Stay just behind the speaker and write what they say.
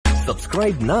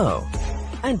Subscribe now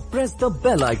and press the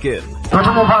bell icon.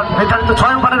 প্রথম over নির্ধারিত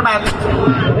 6 ওভারের ম্যাচ।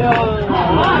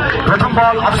 প্রথম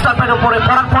বল অফ স্টাম্পের উপরে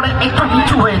পড়ার পরে একটু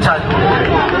নিচু হয়ে যায়।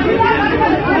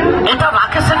 এটা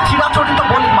রাকেশের চিরাচরিত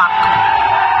বোলিং মার্ক।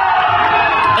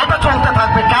 এটা চলতে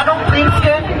থাকবে। কেন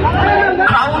প্রিন্সকে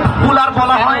ক্রাউড পুলার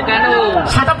বলা হয়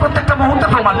সেটা প্রত্যেকটা মুহূর্তে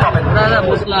প্রমাণ পাবেন।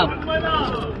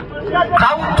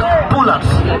 ক্রাউড পুলার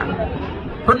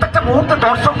প্রত্যেকটা মুহূর্তে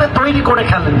দর্শকদের তৈরি করে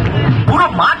খেলেন। পুরো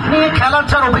মাঠ নিয়ে খেলার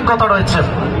যার অভিজ্ঞতা রয়েছে।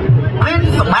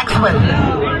 प्रिंस मैक्सवेल,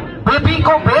 बेबी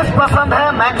को बेस पसंद है,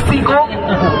 मैक्सी को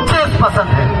चेस पसंद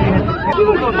है।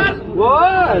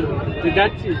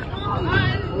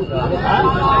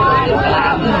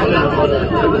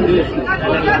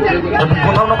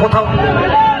 কোথাও না কোথাও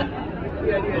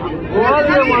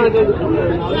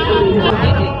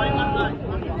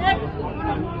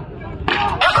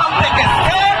এখান থেকে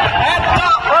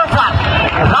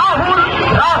রাহুল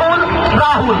রাহুল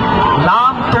রাহুল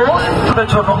নাম তো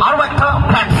জন্য আরো একটা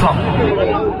প্ল্যাটফর্ম।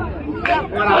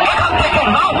 এখান থেকে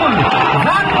Rahul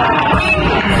 1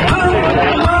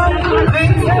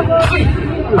 3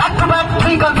 back to back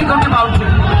 3 consecutive boundary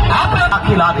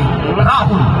खिलाड़ी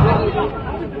राहुल।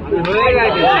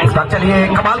 इसका चलिए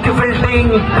कमाल की फील्डिंग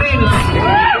प्रिंस,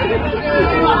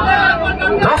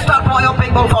 दो star boy of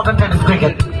Bengal shorthand tennis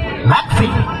cricket maxi.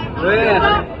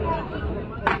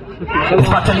 इस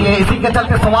बार चलिए इसी के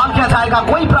चलते सवाल किया जाएगा,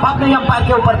 कोई प्रभाव नहीं अंपायर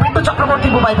के ऊपर। पिंटू चक्रवर्ती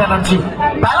मुंबई बैनर्जी।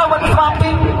 पहला ओवर की समाप्ति,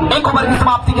 एक ओवर की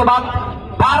समाप्ति के बाद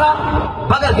 12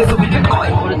 बगैर किसी विकेट खोए।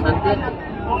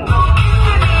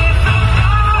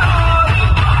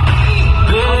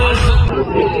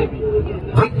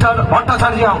 विक्टर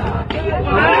भट्टाचार्य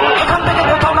এখান থেকে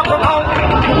কোথাও না কোথাও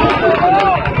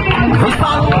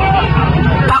বিশাল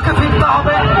তাকে ফিরতে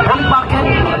হবে। বোলিং মার্কে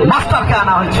মাস্টারকে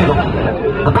আনা হয়েছিল।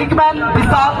 বিগ ম্যান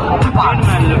বিশাল ডিপার্টস।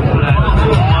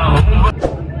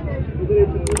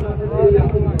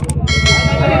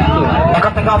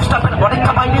 এখান থেকে অফ স্টাম্পের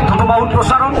অনেকটা বাইরে দুটো বাউল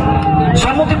প্রসারণ।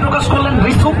 সম্মতি প্রকাশ করলেন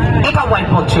রিসু, এটা ওয়াইড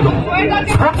বল ছিল।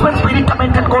 স্পোর্টসম্যান স্পিরিটটা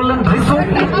মেনটেন করলেন রিসু,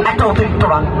 একটা অতিরিক্ত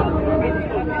রান।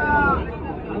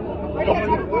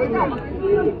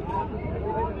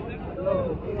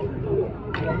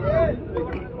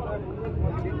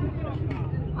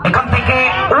 এখান থেকে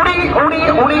উড়ি উড়ি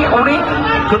উড়ি উড়ি,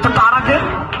 কিন্তু তার আগে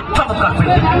চমৎকার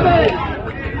ফিল্ডিং,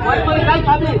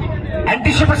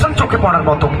 অ্যান্টিসিপেশন চোখে পড়ার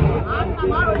মতো।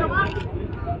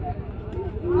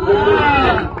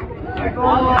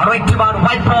 আরো একটিবার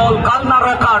হোয়াইট বল, কালনা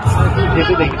রেকর্ডস।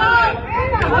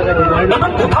 এবং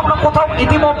কোথাও না কোথাও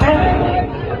ইতিমধ্যে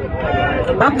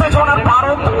উত্তেজনার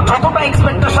পারদ যতটা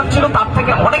এক্সপেকটেশন ছিল তার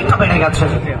থেকে অনেকটা বেড়ে গেছে।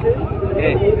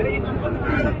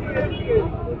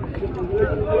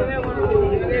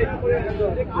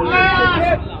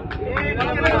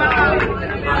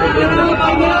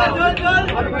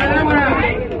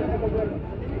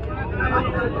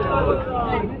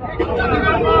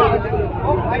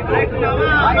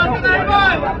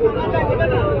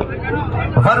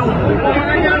 অরুণ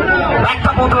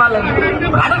একটা বদলালেন,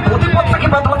 রানের গতিপথটাকে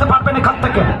বদলাতে পারবেন এখান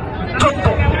থেকে।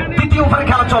 14 দ্বিতীয় ওভারে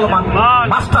খেলা চলমান।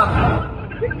 মাস্টার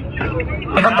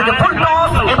এখান থেকে ফুল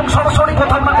টস এবং সরাসরি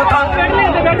কোথাও না কোথাও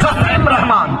জাসিম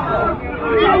রহমান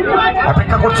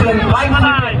অপেক্ষা করছিলেন 5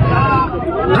 মিনিটে।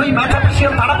 2 ম্যাচ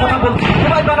অফিসিয়াল তারা কথা বলছে,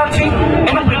 মুম্বাই ব্যানার্জি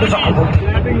এবং পিন্টু চক্রবর্তী।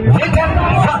 দেখেন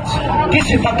কি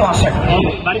সিদ্ধান্ত আসে।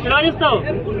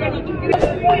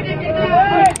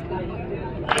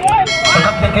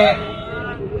 এখান থেকে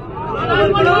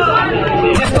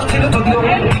চেষ্টা ছিল, যদিও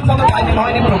ঠিক মতো টাইমিং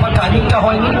হয়নি, প্রপার টাইমিংটা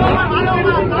হয়নি।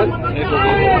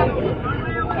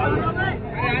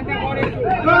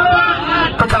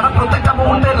 তো যারা প্রত্যেকটা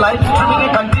মুহূর্তে লাইভ স্ট্রিমিং এ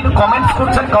কন্টিনিউ কমেন্টস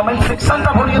করছেন, কমেন্ট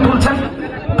সেকশনটা ভরিয়ে তুলছেন,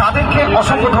 তাদেরকে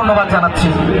অসংখ্য ধন্যবাদ জানাচ্ছি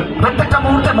প্রত্যেকটা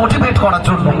মুহূর্তে মোটিভেট করার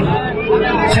জন্য।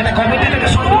 সেটা কমিটি থেকে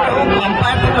শুরু করে হোক,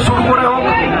 আম্পায়ার থেকে শুরু করে হোক,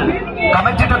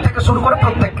 কমেন্টেটর থেকে শুরু করে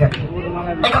প্রত্যেককে।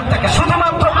 এখান থেকে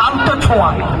শুধুমাত্র আন্ত ছোঁয়া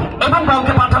এবং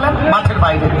বলকে পাঠালেন মাঠের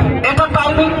বাইরে। এটা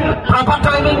timing, proper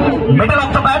timing, middle of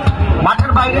the bat,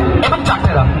 মাঠের বাইরে এবং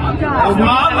 4টে রান।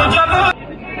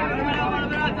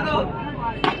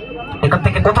 এখান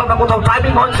থেকে কোথাও না কোথাও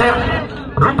টাইমিং হয়েছে।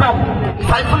 রূপম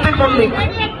সাইফুদ্দিন মল্লিক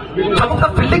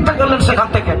চমৎকার ফিল্ডিংটা করলেন সেখান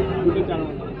থেকে।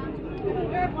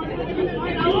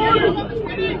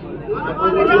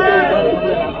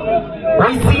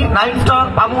 ওইসি 9 স্টার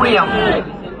বাবুরিয়া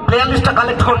প্লেয়ার লিস্টটা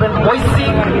কালেক্ট করবেন। ওইসি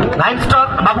 9 স্টার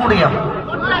বাবুরিয়া।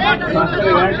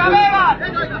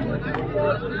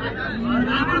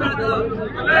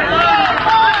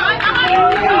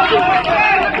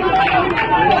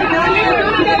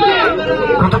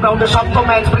 প্রথম রাউন্ডের 7ম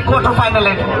ম্যাচ, প্রি কোয়ার্টার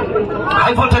ফাইনালে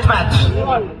হাই ভোল্টেজ ম্যাচ।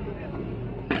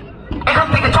 এখান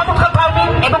থেকে চমৎকার টাইমিং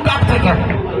এবং গ্যাপ থেকে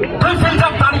 2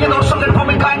 ফিল্ডার দাঁড়িয়ে দর্শকের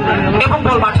ভূমিকায় এবং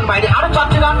বল মাঠের বাইরে আরো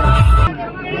 4টি রান।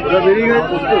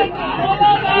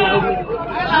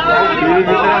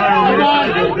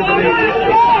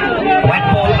 হোয়াইট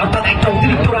বল অর্থাৎ একটা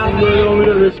অতিরিক্ত রান।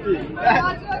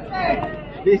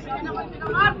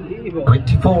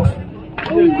 24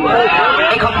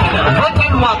 এখান থেকে wait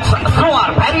and watch thrower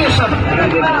variation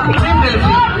dream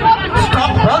delivery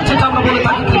stop বল যেটা আমরা বলে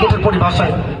থাকি ক্রিকেটের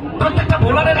পরিভাষায়। প্রত্যেকটা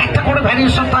বোলারের একটা করে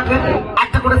ভ্যারিয়েশন থাকে,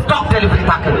 একটা করে স্টপ ডেলিভারি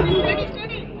থাকে।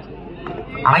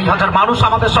 2,500 মানুষ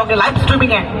আমাদের সঙ্গে লাইভ স্ট্রিমিং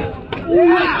এ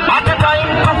এট এ টাইম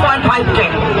 2.5K।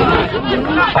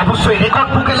 অবশ্যই রেকর্ড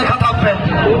বুকে লেখা থাকবে।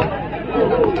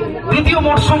 দ্বিতীয়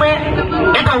মরশুমে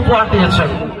এটা উপহার দিয়েছে,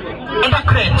 এটা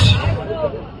ক্রেজ।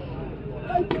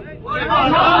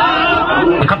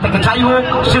 এখান থেকে যাই হোক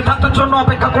সিদ্ধান্তের জন্য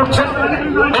অপেক্ষা করছেন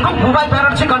এবং উদয়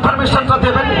ব্যানার্জি কনফার্মেশনটা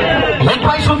দেবেন। লেগ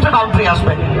বাই শুনতে বাউন্ডারি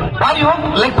আসবে, বাই হোক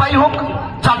লেগ বাই হোক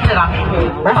 4টে রান।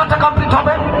 ওভারটা কমপ্লিট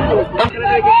হবে।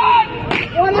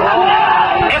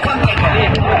 এখান থেকে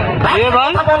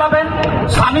কথা বলাবেন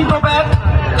শানিত ব্যাট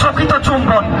চকিত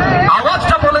চুম্বন,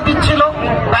 আওয়াজটা বলে দিচ্ছিল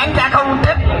ব্যাংক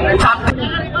অ্যাকাউন্টে 4টে।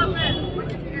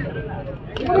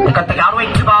 এখান থেকে আরো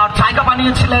একটি বার জায়গা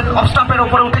বানিয়েছিলেন, অফ স্টাম্পের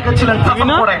উপরে উঠে গেছিলেন সাফল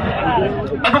করে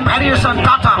এবং ভ্যারিয়েশন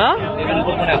টাটা,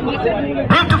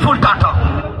 বিউটিফুল টাটা।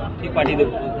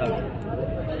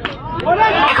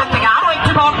 এখান থেকে আরো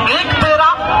একটি বল, এক তেরা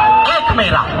এক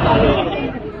মেরা।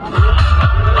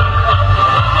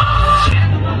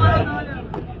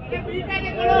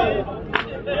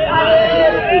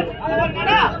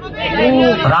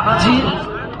 राणा जी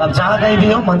अब जहाँ कहीं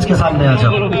भी हो मंच के सामने आ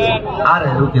जाओ। आ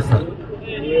रहे रुकिए सर।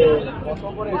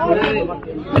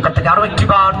 এখান থেকে আরো একটি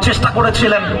বার চেষ্টা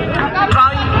করেছিলেন,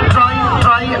 try try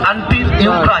try until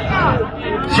you try,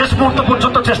 শেষ মুহূর্ত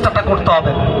পর্যন্ত চেষ্টাটা করতে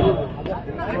হবে।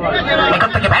 এখান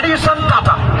থেকে ভ্যারিয়েশন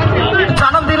টাটা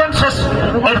জানান দিলেন শেষ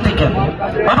এর দিকে।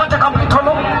 ওভারটা কমপ্লিট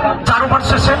হলো 4 ওভার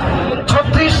শেষে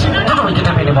 36 দুটো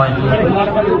উইকেটের বিনিময়ে।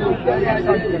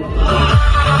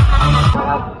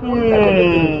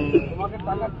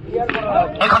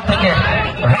 এখান থেকে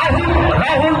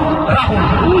রাহুল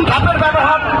ক্যাপের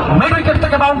ব্যবহার মিড উইকেট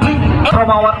থেকে boundary from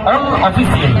our all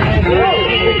official.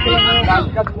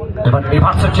 এবার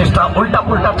রিভার্সের চেষ্টা, উল্টা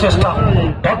পুল্টার চেষ্টা,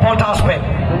 ডট বলটা আসবে।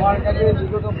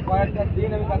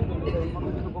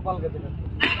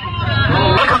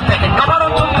 এখান থেকে কাভার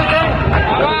অঞ্চল থেকে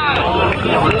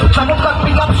চমৎকার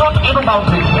পিক আপ শট এবং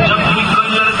বাউন্ডারি।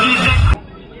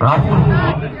 রাহুল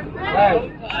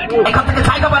এখান থেকে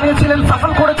জায়গা বানিয়েছিলেন,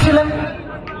 সফল করেছিলেন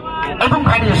এবং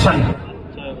ভ্যারিয়েশন।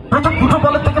 প্রথম দুটো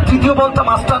বলের থেকে তৃতীয় বলটা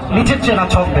মাস্টার নিজের চেনা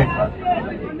ছন্দে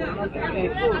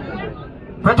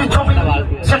প্রতিচ্ছবি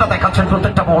সেটা দেখাচ্ছেন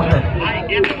প্রত্যেকটা মুহূর্তে।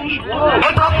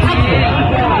 এটা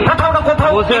কোথাও না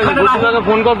কোথাও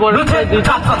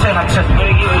যাত্রা চেনাচ্ছেন।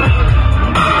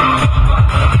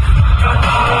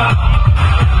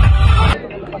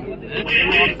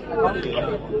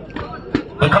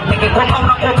 এখান থেকে কোথাও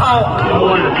না কোথাও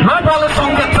নো বলের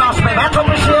সঙ্গে আসবে ম্যাচ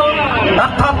অফিসিয়াল,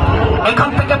 অর্থাৎ এখান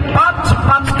থেকে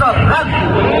 5টা রান।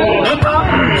 এটা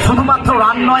শুধুমাত্র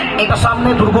রান নয়, এটা সামনে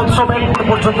দুর্গোৎসবের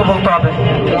পর্যন্ত বলতে হবে।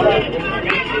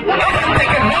 এখান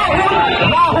থেকে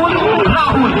রাহুল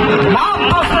নাম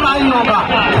তো শোনাই হোগা,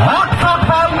 hot shot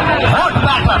ball, hot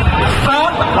batter,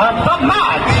 shot of the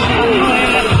match.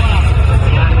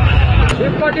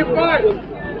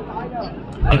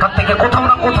 এখান থেকে কোথাও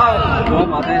না কোথাও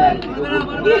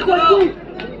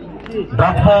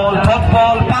ডট বল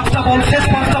 5টা বল, শেষ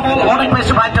 5টা বল অনেক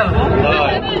বেশি ভাইটাল।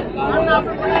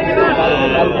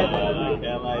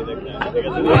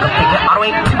 আরো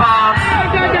একটি বার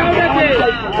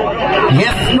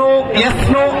ইয়েস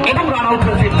নো এবং রান আউট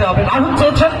হয়ে ফিরতে হবে। রাহুল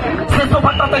চেয়েছেন শেষ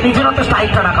ওভারটাতে নিজের হাতে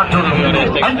স্ট্রাইকটা রাখার জন্য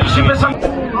অ্যান্টিসিপেশন।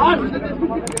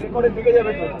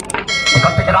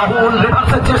 এখান থেকে রাহুল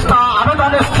রিভার্সের চেষ্টা,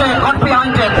 আবেদন এসছে গট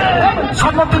বিহাইন্ডেড,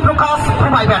 সম্মতি প্রকাশ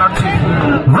উদয় ব্যানার্জি।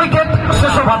 উইকেট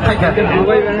শেষ ওভার থেকে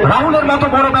রাহুলের মতো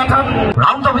বড় ব্যাটার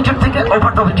রাউন্ড দ্য উইকেট থেকে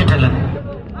ওভার দ্য উইকেট এলেন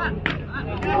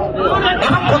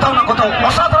এবং কোথাও না কোথাও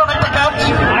অসাধারণ একটা ক্যাচ।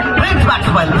 প্রিন্স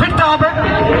ম্যাক্সওয়েল ফিরতে হবে,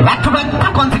 back to back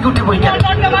 2 consecutive wicket.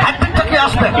 হ্যাটট্রিকটা কি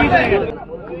আসবে?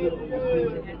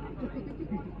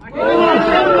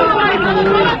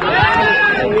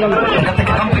 এখান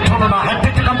থেকে কমপ্লিট হলো না,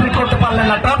 হ্যাটট্রিকটা কমপ্লিট করতে পারলেন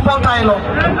না, ডট বলটা এলো।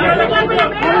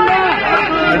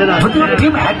 যদিও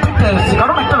টিম হ্যাটট্রিকটা এসেছে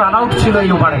কারণ একটা রান আউট ছিল এই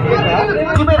ওভারে,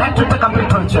 টিমের হ্যাটট্রিকটা কমপ্লিট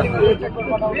হয়েছে।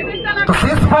 তো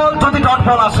শেষ বল যদি ডট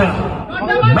বল আসে,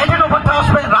 মেডেন ওভারটা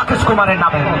আসবে রাকেশ কুমারের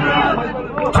নামে।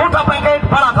 ছোটা প্যাকেট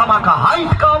বড়া ধামাকা,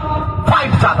 হাইট কম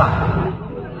ফাইট জাদা।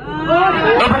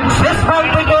 এবং শেষ বল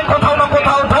থেকে কোথাও না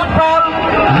কোথাও dot ball,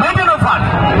 maiden over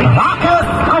Rakesh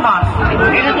Kumar.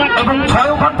 এবং 6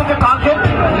 ওভার থেকে টার্গেট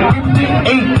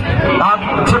 58।